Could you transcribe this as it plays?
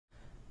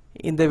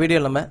இந்த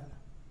வீடியோவில் நம்ம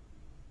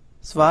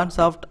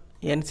Swansoft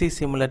NC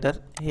சிமுலேட்டர்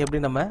எப்படி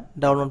நம்ம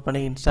டவுன்லோட் பண்ணி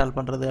இன்ஸ்டால்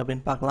பண்ணுறது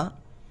அப்படின்னு பார்க்கலாம்.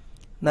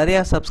 நிறையா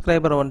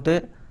சப்ஸ்கிரைபர் வந்துட்டு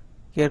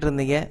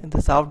கேட்டிருந்தீங்க, இந்த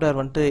சாஃப்ட்வேர்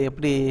வந்துட்டு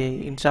எப்படி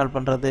இன்ஸ்டால்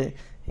பண்ணுறது,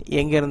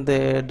 எங்கேருந்து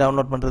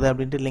டவுன்லோட் பண்ணுறது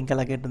அப்படின்ட்டு லிங்க்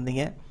எல்லாம்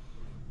கேட்டிருந்தீங்க.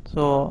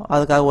 ஸோ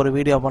அதுக்காக ஒரு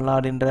வீடியோ பண்ணலாம்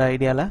அப்படின்ற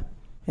ஐடியாவில்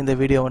இந்த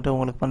வீடியோ வந்துட்டு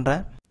உங்களுக்கு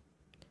பண்ணுறேன்.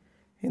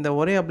 இந்த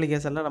ஒரே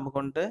அப்ளிகேஷனில் நமக்கு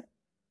வந்துட்டு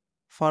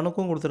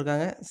ஃபனுக்கும்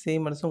கொடுத்துருக்காங்க,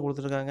 சீமென்ஸும்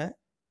கொடுத்துருக்காங்க,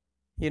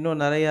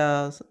 இன்னும் நிறையா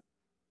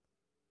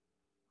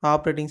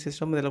ஆப்ரேட்டிங்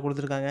சிஸ்டம் இதில்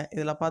கொடுத்துருக்காங்க.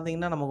 இதில்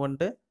பார்த்தீங்கன்னா நமக்கு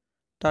வந்துட்டு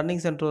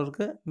டர்னிங் சென்டரும்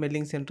இருக்குது,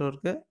 மில்லிங் சென்டரும்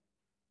இருக்குது.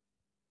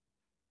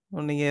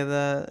 நீங்கள்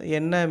இதை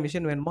என்ன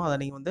மிஷின் வேணுமோ அதை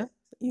நீங்கள் வந்து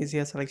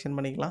ஈஸியாக செலெக்ஷன்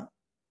பண்ணிக்கலாம்.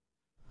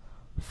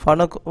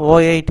 ஃபனுக்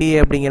OIT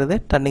அப்படிங்கிறது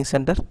டர்னிங்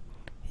சென்டர்,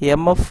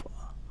 MF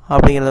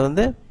அப்படிங்கிறது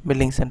வந்து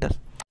மில்லிங் சென்டர்.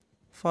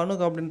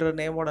 ஃபனுக் அப்படின்ற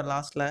நேமோட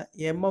லாஸ்ட்டில்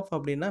MF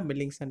அப்படின்னா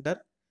மில்லிங் சென்டர்,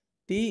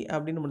 T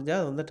அப்படின்னு முடிஞ்சால்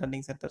அது வந்து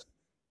டர்னிங் சென்டர்.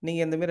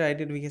 நீங்கள் இந்தமாரி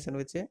ஐடென்டிஃபிகேஷன்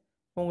வச்சு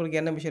உங்களுக்கு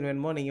என்ன மிஷின்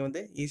வேணுமோ நீங்கள்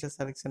வந்து ஈஸியாக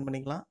செலெக்ஷன்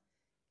பண்ணிக்கலாம்.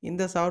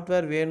 இந்த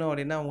சாஃப்ட்வேர் வேணும்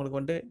அப்படின்னா உங்களுக்கு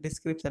வந்து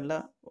டிஸ்கிரிப்ஷனில்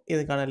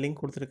இதுக்கான லிங்க்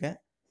கொடுத்துருக்கேன்,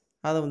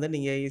 அதை வந்து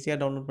நீங்கள் ஈஸியாக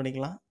டவுன்லோட்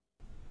பண்ணிக்கலாம்.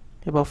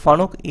 இப்போ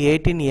ஃபனுக்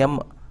 18M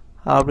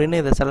அப்படின்னு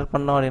இதை செலக்ட்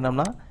பண்ணோம்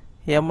அப்படின்னம்னா,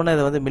 எம்னா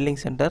இது வந்து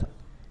மில்லிங் சென்டர்.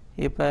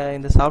 இப்போ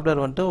இந்த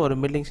சாஃப்ட்வேர் வந்துட்டு ஒரு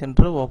மில்லிங்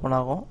சென்டர் ஓப்பன்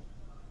ஆகும்.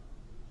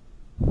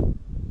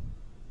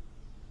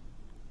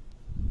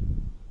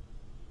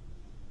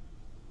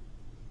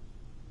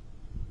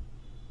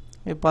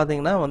 இப்போ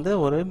பார்த்தீங்கன்னா வந்து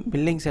ஒரு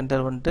மில்லிங்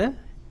சென்டர் வந்துட்டு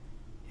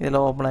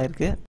இதில் ஓப்பன்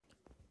ஆகிருக்கு.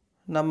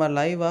 நம்ம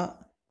லைவாக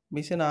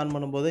மிஷின் ஆன்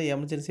பண்ணும்போது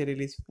எமர்ஜென்சி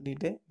ரிலீஸ்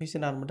பண்ணிவிட்டு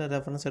மிஷின் ஆன் பண்ணிட்டு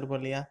ரெஃபரன்ஸ் எடுப்போம்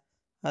இல்லையா,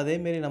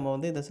 அதேமாரி நம்ம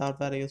வந்து இந்த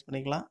சாஃப்ட்வேரை யூஸ்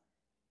பண்ணிக்கலாம்.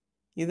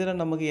 இதில்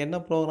நமக்கு என்ன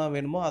ப்ரோக்ராம்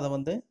வேணுமோ அதை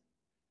வந்து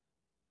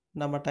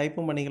நம்ம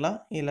டைப்பும் பண்ணிக்கலாம்,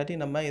 இல்லாட்டி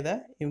நம்ம இதை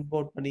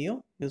இம்போர்ட் பண்ணியும்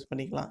யூஸ்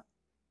பண்ணிக்கலாம்.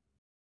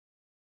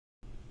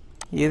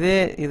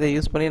 இதை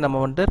யூஸ் பண்ணி நம்ம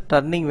வந்துட்டு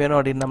டர்னிங் வேணும்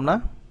அப்படின்னம்னா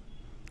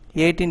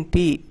 18T,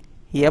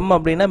 M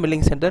அப்படின்னா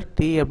மில்லிங் சென்டர்,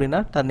 T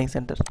அப்படின்னா டர்னிங்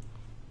சென்டர்.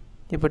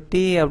 இப்போ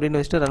T அப்படின்னு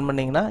வச்சுட்டு ரன்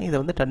பண்ணிங்கன்னா இதை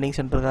வந்து டர்னிங்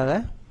சென்டருக்காக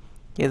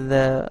இந்த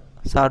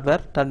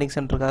சாஃப்ட்வேர் டர்னிங்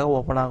சென்டருக்காக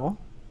ஓப்பன் ஆகும்.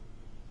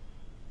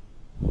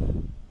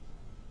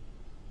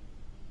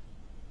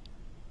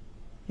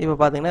 இப்போ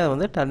பார்த்தீங்கன்னா இது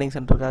வந்து டர்னிங்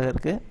சென்டருக்காக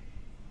இருக்குது.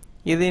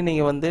 இதே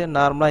நீங்கள் வந்து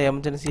நார்மலாக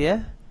எமர்ஜென்சியை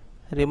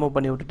ரிமூவ்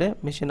பண்ணி விட்டுட்டு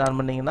மிஷின் ஆன்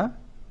பண்ணிங்கன்னா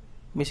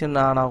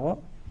மிஷின் ஆன் ஆகும்.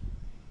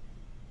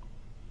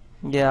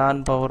 இங்கே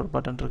ஆன் பவர்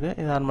பட்டன் இருக்குது,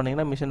 இது ஆன்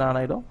பண்ணிங்கன்னா மிஷின் ஆன்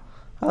ஆகிடும்.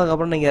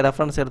 அதுக்கப்புறம் நீங்கள்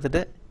ரெஃபரன்ஸ்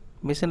எடுத்துகிட்டு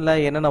மிஷினில்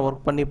என்னென்ன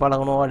ஒர்க் பண்ணி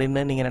பழகணும்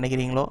அப்படின்னு நீங்கள்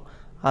நினைக்கிறீங்களோ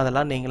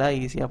அதெல்லாம் நீங்களாக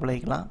ஈஸியாக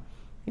பழகிக்கலாம்.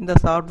 இந்த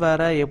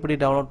சாஃப்ட்வேரை எப்படி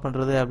டவுன்லோட்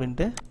பண்ணுறது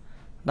அப்படின்ட்டு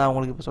நான்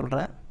உங்களுக்கு இப்போ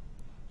சொல்கிறேன்.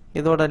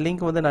 இதோட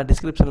லிங்க் வந்து நான்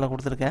டிஸ்கிரிப்ஷனில்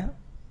கொடுத்துருக்கேன்.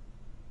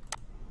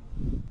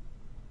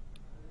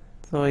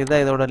 ஸோ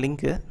இதான் இதோட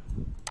லிங்க்கு.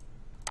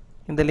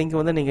 இந்த லிங்க்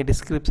வந்து நீங்கள்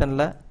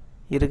டிஸ்கிரிப்ஷனில்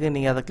இருக்குது,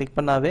 நீங்கள் அதை கிளிக்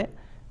பண்ணாவே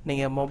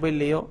நீங்கள்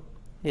மொபைல்லையோ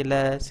இல்லை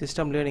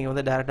சிஸ்டம்லேயோ நீங்கள்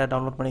வந்து டேரெக்டாக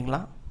டவுன்லோட்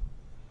பண்ணிக்கலாம்.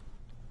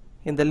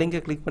 இந்த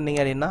லிங்கை கிளிக்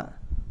பண்ணிங்க அப்படின்னா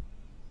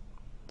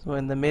ஸோ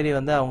இந்தமாரி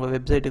வந்து அவங்க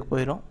வெப்சைட்டுக்கு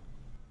போயிடும்.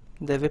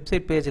 இந்த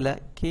வெப்சைட் பேஜில்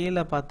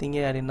கீழே பார்த்தீங்க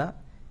அப்படின்னா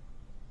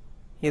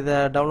இதை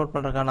டவுன்லோட்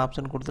பண்ணுறதுக்கான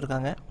ஆப்ஷன்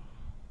கொடுத்துருக்காங்க.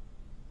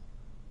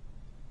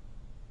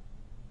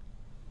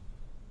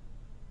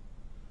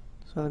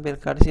 ஸோ அந்த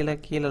பேர்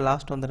கடைசியில் கீழே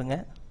லாஸ்ட் வந்துடுங்க.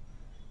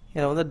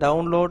 இதில் வந்து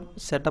டவுன்லோட்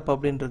செட்டப்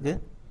அப்படின்னு இருக்குது,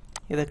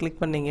 இதை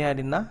கிளிக் பண்ணிங்க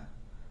அப்படின்னா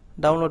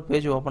டவுன்லோட்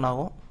பேஜ் ஓப்பன்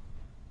ஆகும்.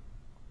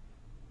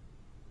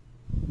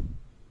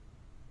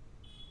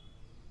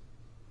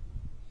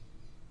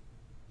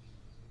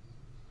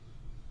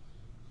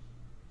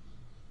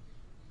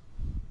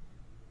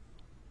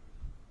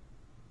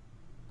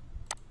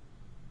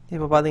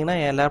 இப்போ பார்த்தீங்கன்னா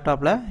என்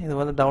லேப்டாப்பில் இது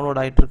வந்து டவுன்லோட்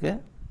ஆகிட்டுருக்கு.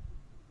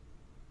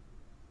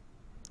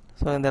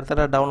 ஸோ இந்த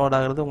இடத்துல டவுன்லோட்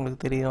ஆகிறது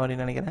உங்களுக்கு தெரியும்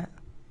அப்படின்னு நினைக்கிறேன்.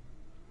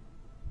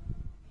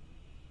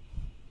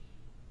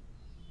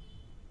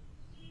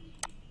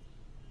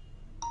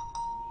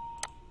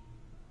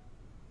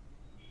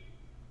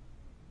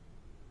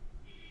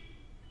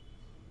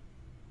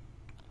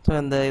 ஸோ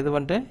இந்த இது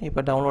வந்துட்டு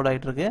இப்போ டவுன்லோட்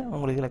ஆகிட்டுருக்கு,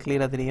 உங்களுக்கு இதில்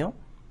கிளியராக தெரியும்.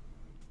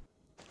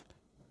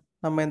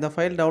 நம்ம இந்த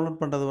ஃபைல் டவுன்லோட்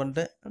பண்ணுறது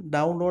வந்துட்டு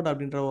டவுன்லோட்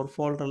அப்படின்ற ஒரு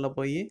ஃபோல்டரில்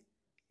போய்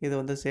இது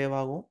வந்து சேவ்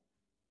ஆகும்.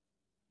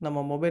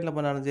 நம்ம மொபைலில்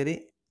பண்ணாலும் சரி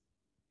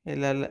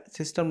இல்லை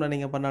சிஸ்டமில்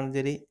நீங்கள் பண்ணாலும்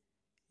சரி,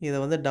 இதை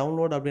வந்து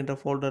டவுன்லோட் அப்படின்ற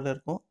ஃபோல்டரில்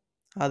இருக்கும்.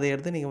 அதை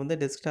எடுத்து நீங்கள் வந்து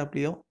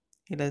டெஸ்க்டாப்லேயோ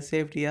இல்லை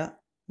சேஃப்டியாக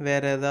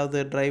வேறு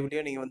ஏதாவது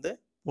ட்ரைவ்லேயோ நீங்கள் வந்து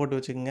போட்டு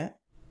வச்சுக்கோங்க.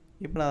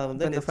 இப்போ நான்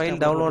வந்து இந்த ஃபைல்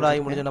டவுன்லோட்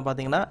ஆகி முடிஞ்சோன்னா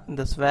பார்த்தீங்கன்னா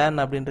இந்த ஸ்வான்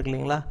அப்படின்னு இருக்கு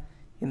இல்லைங்களா,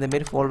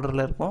 இந்தமாரி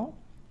ஃபோல்டரில் இருக்கும்.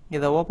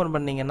 இதை ஓப்பன்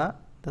பண்ணிங்கன்னா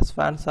இந்த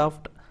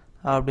Swansoft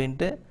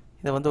அப்படின்ட்டு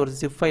இதை வந்து ஒரு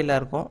ஜிப்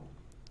ஃபைலாக இருக்கும்.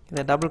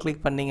 இதை டபுள்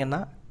கிளிக்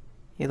பண்ணிங்கன்னா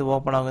இது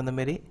ஓப்பன் ஆகும்.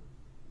 இந்தமாரி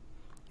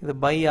இது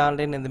பை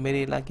ஆன்லைன்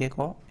இந்தமாரிலாம்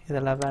கேட்கும்,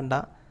 இதெல்லாம்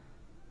வேண்டாம்.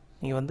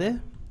 நீங்கள் வந்து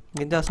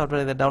நிஞ்சா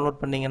சாஃப்ட்வேர் இதை டவுன்லோட்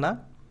பண்ணிங்கன்னா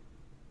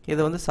இது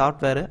வந்து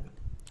சாஃப்ட்வேரு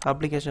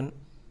அப்ளிகேஷன்.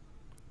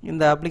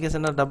 இந்த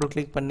அப்ளிகேஷனை டபுள்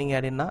கிளிக் பண்ணிங்க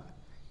அப்படின்னா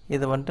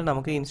இது வந்துட்டு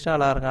நமக்கு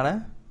இன்ஸ்டால் ஆகிறதுக்கான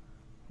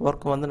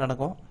ஒர்க் வந்து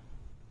நடக்கும்.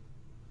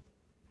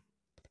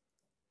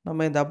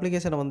 நம்ம இந்த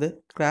அப்ளிகேஷனை வந்து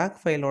கிராக்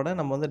ஃபைலோட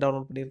நம்ம வந்து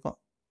டவுன்லோட் பண்ணியிருக்கோம்.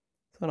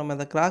 ஸோ நம்ம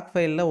இந்த கிராக்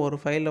ஃபைலில் ஒரு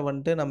ஃபைலில்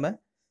வந்துட்டு நம்ம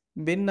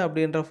பின்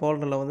அப்படின்ற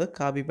ஃபோல்டரில் வந்து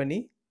காப்பி பண்ணி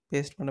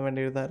பேஸ்ட் பண்ண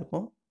வேண்டியதாக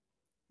இருக்கும்.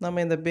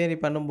 நம்ம இந்த மாரி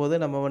பண்ணும்போது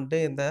நம்ம வந்துட்டு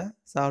இந்த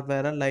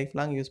சாஃப்ட்வேரை லைஃப்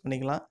லாங் யூஸ்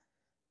பண்ணிக்கலாம்.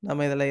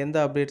 நம்ம இதில் எந்த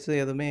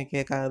அப்டேட்ஸும் எதுவுமே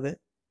கேட்காது.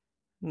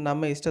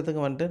 நம்ம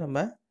இஷ்டத்துக்கு வந்துட்டு நம்ம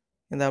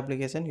இந்த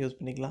அப்ளிகேஷன் யூஸ்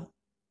பண்ணிக்கலாம்.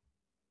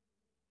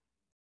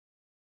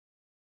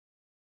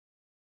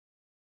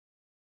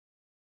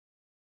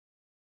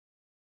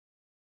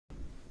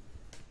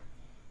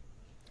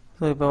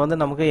 ஸோ இப்போ வந்து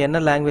நமக்கு என்ன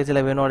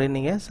லாங்குவேஜில் வேணும் அப்படின்னு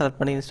நீங்கள் செலக்ட்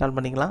பண்ணி இன்ஸ்டால்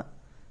பண்ணிக்கலாம்.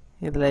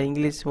 இதில்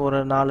இங்கிலீஷ் ஒரு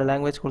 4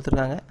 லாங்குவேஜ்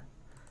கொடுத்துருக்காங்க.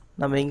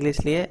 நம்ம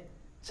இங்கிலீஷ்லேயே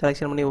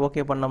செலெக்ஷன் பண்ணி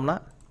ஓகே பண்ணோம்னா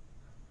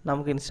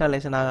நமக்கு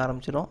இன்ஸ்டாலேஷன் ஆக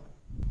ஆரம்பிச்சிடும்.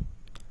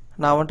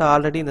 நான் வந்துட்டு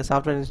ஆல்ரெடி இந்த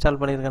சாஃப்ட்வேர் இன்ஸ்டால்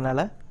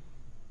பண்ணியிருக்கனால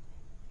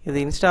இது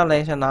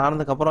இன்ஸ்டாலேஷன்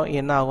ஆனதுக்கப்புறம்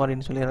என்ன ஆகும்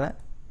அப்படின்னு சொல்லிடுறேன்.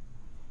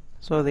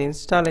 ஸோ இது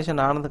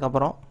இன்ஸ்டாலேஷன்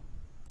ஆனதுக்கப்புறம்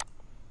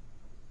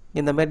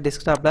இந்தமாரி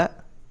டெஸ்க்டாப்பில்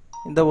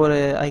இந்த ஒரு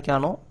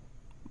ஐக்கானும்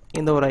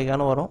இந்த ஒரு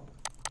ஐக்கானும் வரும்.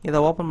 இதை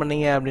ஓப்பன்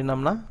பண்ணிங்க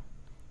அப்படின்னம்னா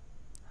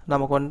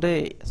நமக்கு வந்துட்டு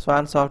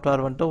ஸ்வான்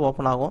சாஃப்ட்வேர் வந்துட்டு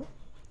ஓப்பன் ஆகும்.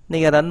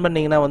 நீங்கள் ரன்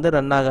பண்ணிங்கன்னா வந்து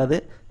ரன் ஆகாது.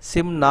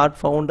 சிம் நாட்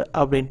ஃபவுண்ட்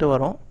அப்படின்ட்டு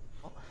வரும்.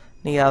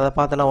 நீங்கள் அதை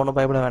பார்த்தெல்லாம் ஒன்றும்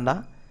பயப்பட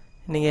வேண்டாம்.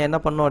 நீங்கள் என்ன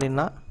பண்ணணும்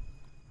அப்படின்னா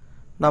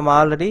நம்ம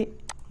ஆல்ரெடி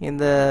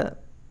இந்த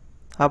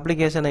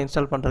அப்ளிகேஷனை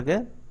இன்ஸ்டால் பண்ணுறதுக்கு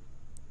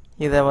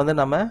இதை வந்து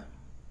நம்ம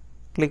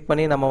கிளிக்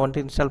பண்ணி நம்ம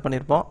வந்துட்டு இன்ஸ்டால்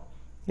பண்ணியிருப்போம்.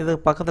 இது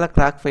பக்கத்தில்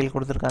கிராக் ஃபைல்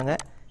கொடுத்துருக்காங்க.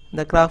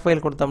 இந்த கிராக்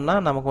ஃபைல் கொடுத்தோம்னா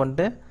நமக்கு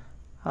வந்துட்டு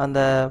அந்த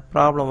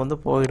ப்ராப்ளம் வந்து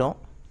போயிடும்.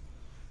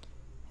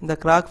 இந்த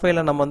கிராக்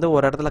ஃபைலை நம்ம வந்து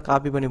ஒரு இடத்துல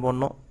காப்பி பண்ணி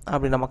போடணும்.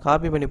 அப்படி நம்ம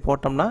காப்பி பண்ணி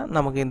போட்டோம்னா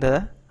நமக்கு இந்த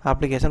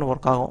அப்ளிகேஷன்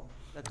ஒர்க் ஆகும்.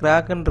 இந்த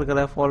கிராக்குன்னு இருக்கிற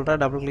ஃபோல்டரை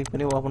டபுள் கிளிக்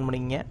பண்ணி ஓப்பன்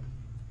பண்ணிங்க.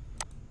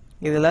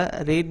 இதில்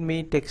ரீட்மி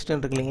டெக்ஸ்ட்னு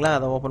இருக்கு இல்லைங்களா,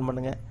 அதை ஓப்பன்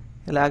பண்ணுங்கள்.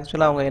 இதில்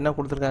ஆக்சுவலாக அவங்க என்ன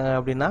கொடுத்துருக்காங்க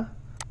அப்படின்னா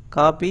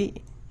காப்பி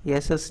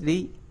SSD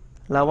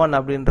 11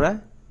 அப்படின்ற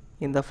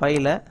இந்த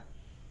ஃபைலை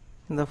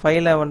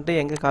வந்துட்டு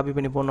எங்கே காப்பி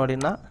பண்ணி போடணும்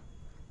அப்படின்னா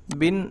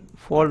பின்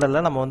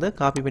ஃபோல்டரில் நம்ம வந்து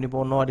காப்பி பண்ணி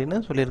போடணும் அப்படின்னு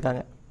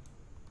சொல்லியிருக்காங்க.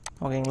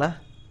 ஓகேங்களா?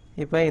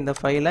 இப்போ இந்த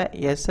ஃபைலை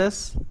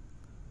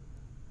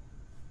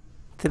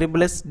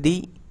SS/SD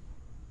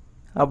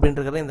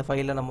அப்படின்ற இந்த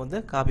ஃபைலை நம்ம வந்து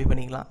காப்பி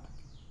பண்ணிக்கலாம்.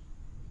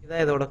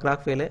 இதான் இதோட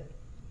கிராக் ஃபைலு.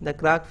 இந்த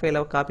கிராக் ஃபைலை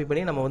காப்பி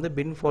பண்ணி நம்ம வந்து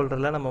பின்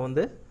ஃபோல்டரில் நம்ம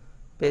வந்து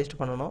பேஸ்ட்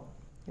பண்ணணும்.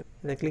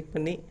 இதை கிளிக்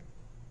பண்ணி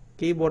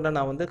கீபோர்டில்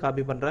நான் வந்து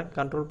காப்பி பண்ணுறேன்.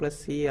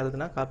 Ctrl+C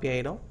எழுதுனா காப்பி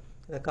ஆகிடும்.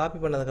 இதை காப்பி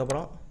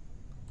பண்ணதுக்கப்புறம்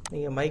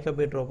நீங்கள் மை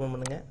கம்ப்யூட்டர் ஓப்பன்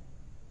பண்ணுங்கள்.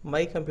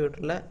 மை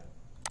கம்ப்யூட்டரில்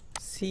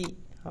C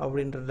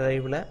அப்படின்ற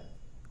டிரைவில்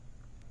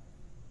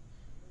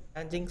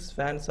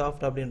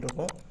Swansoft அப்படின்னு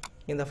இருக்கும்.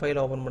 இந்த ஃபைலை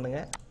ஓப்பன்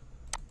பண்ணுங்கள்.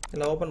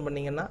 இதில் ஓப்பன்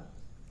பண்ணிங்கன்னா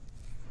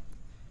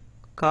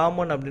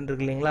காமன் அப்படின்னு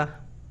இருக்கு இல்லைங்களா,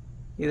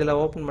 இதில்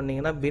ஓப்பன்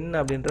பண்ணிங்கன்னா பின்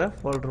அப்படின்ற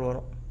ஃபோல்டர்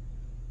வரும்.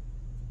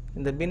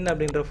 இந்த பின்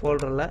அப்படின்ற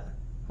ஃபோல்டரில்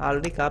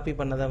ஆல்ரெடி காப்பி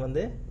பண்ணதை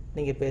வந்து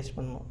நீங்கள் பேஸ்ட்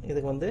பண்ணணும்.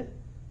 இதுக்கு வந்து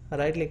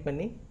ரைட் கிளிக்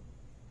பண்ணி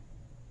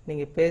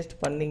நீங்கள் பேஸ்ட்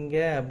பண்ணிங்க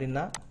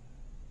அப்படின்னா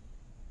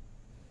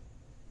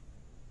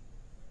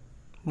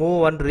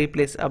மூவ் அண்ட்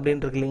ரீப்ளேஸ்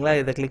அப்படின்னு இருக்கு இல்லைங்களா,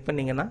 இதை கிளிக்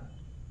பண்ணிங்கன்னா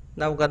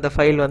நமக்கு அந்த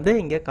ஃபைல் வந்து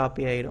இங்கே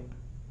காப்பி ஆகிடும்.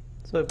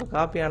 ஸோ இப்போ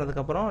காப்பி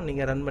ஆனதுக்கப்புறம்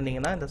நீங்கள் ரன்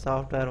பண்ணிங்கன்னா இந்த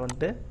சாஃப்ட்வேர்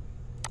வந்துட்டு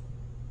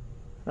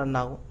ரன்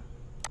ஆகும்.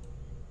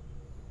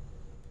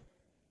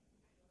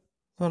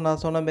 ஸோ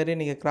நான் சொன்ன மாரி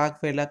நீங்கள் கிராக்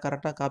ஃபைலை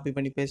கரெக்டாக காப்பி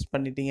பண்ணி பேஸ்ட்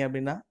பண்ணிட்டீங்க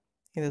அப்படின்னா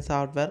இந்த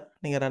சாஃப்ட்வேர்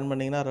நீங்கள் ரன்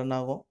பண்ணிங்கன்னா ரன்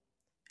ஆகும்.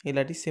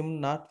 இல்லாட்டி சிம்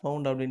நாட்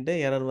ஃபவுண்ட் அப்படின்ட்டு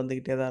எரர்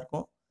வந்துக்கிட்டே தான்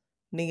இருக்கும்.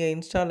 நீங்கள்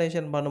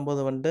இன்ஸ்டாலேஷன்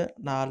பண்ணும்போது வந்துட்டு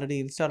நான் ஆல்ரெடி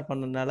இன்ஸ்டால்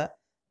பண்ணதுனால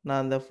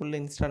நான் அந்த ஃபுல்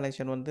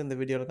இன்ஸ்டாலேஷன் வந்து இந்த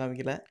வீடியோவில்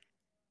காமிக்கல.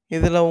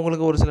 இதில்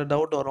உங்களுக்கு ஒரு சில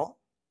டவுட் வரும்.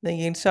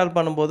 நீங்கள் இன்ஸ்டால்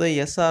பண்ணும்போது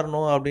எஸ் ஆர்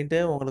நோ அப்படின்ட்டு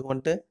உங்களுக்கு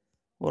வந்துட்டு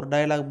ஒரு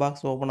டயலாக்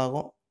பாக்ஸ் ஓப்பன்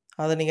ஆகும்.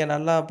 அதை நீங்கள்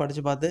நல்லா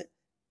படித்து பார்த்து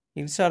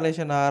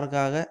இன்ஸ்டாலேஷன்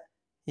ஆகிறதுக்காக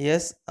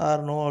எஸ்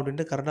ஆர் நோ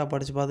அப்படின்ட்டு கரெக்டாக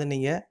படித்து பார்த்து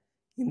நீங்கள்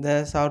இந்த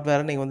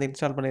சாஃப்ட்வேரை நீங்கள் வந்து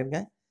இன்ஸ்டால் பண்ணியிருங்க.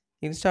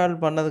 இன்ஸ்டால்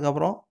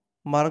பண்ணதுக்கப்புறம்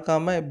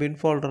மறக்காமல் பின்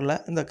ஃபோல்டரில்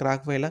இந்த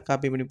கிராக் ஃபைலை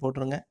காப்பி பண்ணி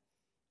போட்டுருங்க.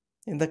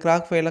 இந்த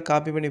கிராக் ஃபைலை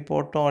காப்பி பண்ணி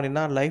போட்டோம்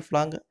அப்படின்னா லைஃப்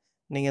லாங்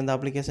நீங்கள் இந்த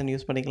அப்ளிகேஷன்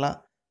யூஸ் பண்ணிக்கலாம்.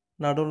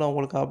 நடுவில்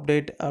உங்களுக்கு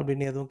அப்டேட்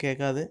அப்படின்னு எதுவும்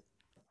கேட்காது.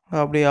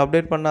 அப்படி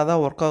அப்டேட் பண்ணால்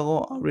தான் ஒர்க்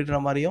ஆகும் அப்படின்ற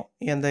மாதிரியும்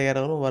எந்த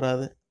எரரும்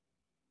வராது.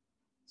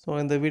 ஸோ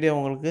இந்த வீடியோ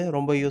உங்களுக்கு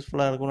ரொம்ப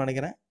யூஸ்ஃபுல்லாக இருக்கும்னு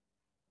நினைக்கிறேன்.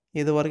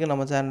 இது வரைக்கும்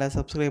நம்ம சேனலை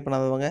சப்ஸ்கிரைப்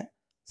பண்ணாதவங்க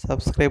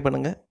சப்ஸ்கிரைப்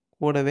பண்ணுங்கள்.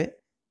 கூடவே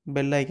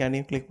பெல்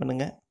ஐக்கானையும் கிளிக்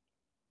பண்ணுங்கள்.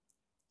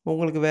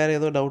 உங்களுக்கு வேறு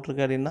ஏதோ டவுட்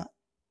இருக்குது அப்படின்னா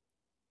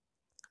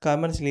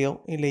கமெண்ட்ஸ்லேயோ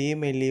இல்லை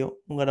இமெயில்லையோ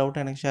உங்கள் டவுட்டை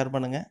எனக்கு ஷேர்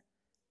பண்ணுங்கள்.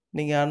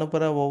 நீங்கள்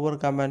அனுப்புகிற ஒவ்வொரு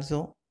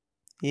கமெண்ட்ஸும்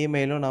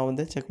இமெயிலும் நான்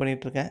வந்து செக்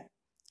பண்ணிகிட்ருக்கேன்.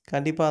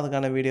 கண்டிப்பாக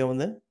அதுக்கான வீடியோ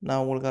வந்து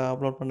நான் உங்களுக்கு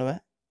அப்லோட்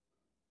பண்ணுவேன்.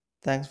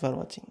 தேங்க்ஸ் ஃபார்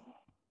வாட்சிங்.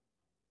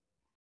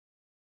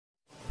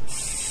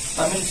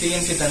 தமிழ்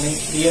CNC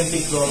CNC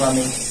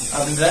ப்ரோக்ராமிங்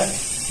அப்படின்ற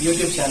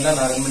யூடியூப் சேனலை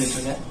நான் ரன்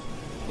பண்ணிட்டுருக்கேன்.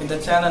 இந்த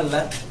சேனலில்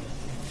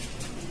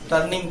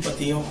டர்னிங்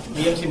பற்றியும்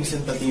VNC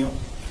மிஷின் பற்றியும்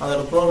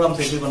அதோட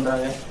ப்ரோக்ராம்ஸ் எப்படி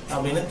பண்ணுறாங்க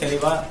அப்படின்னு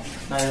தெளிவாக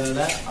நான்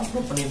இதில்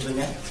அப்லோட்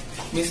பண்ணிகிட்ருக்கேன்.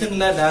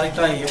 மிஷினில்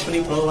டேரெக்டாக எப்படி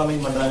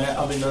ப்ரோக்ராமிங் பண்ணுறாங்க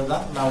அப்படின்றது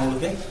தான் நான்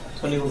உங்களுக்கு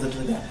சொல்லி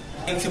கொடுத்துட்ருக்கேன்.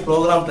 CNC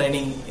ப்ரோக்ராம்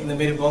ட்ரைனிங்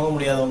இந்தமாரி போக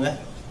முடியாதவங்க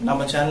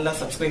நம்ம சேனலை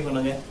சப்ஸ்கிரைப்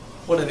பண்ணுங்கள்.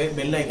 கூடவே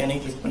பெல்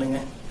ஐக்கானையும் கிளிக்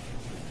பண்ணுங்கள்.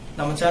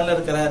 நம்ம சேனலில்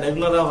இருக்கிற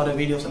ரெகுலராக வர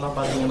வீடியோஸ் எல்லாம்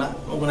பார்த்தீங்கன்னா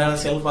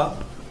உங்களால் செல்ஃபாக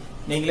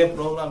நீங்களே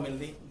ப்ரோக்ராம்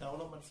எழுதி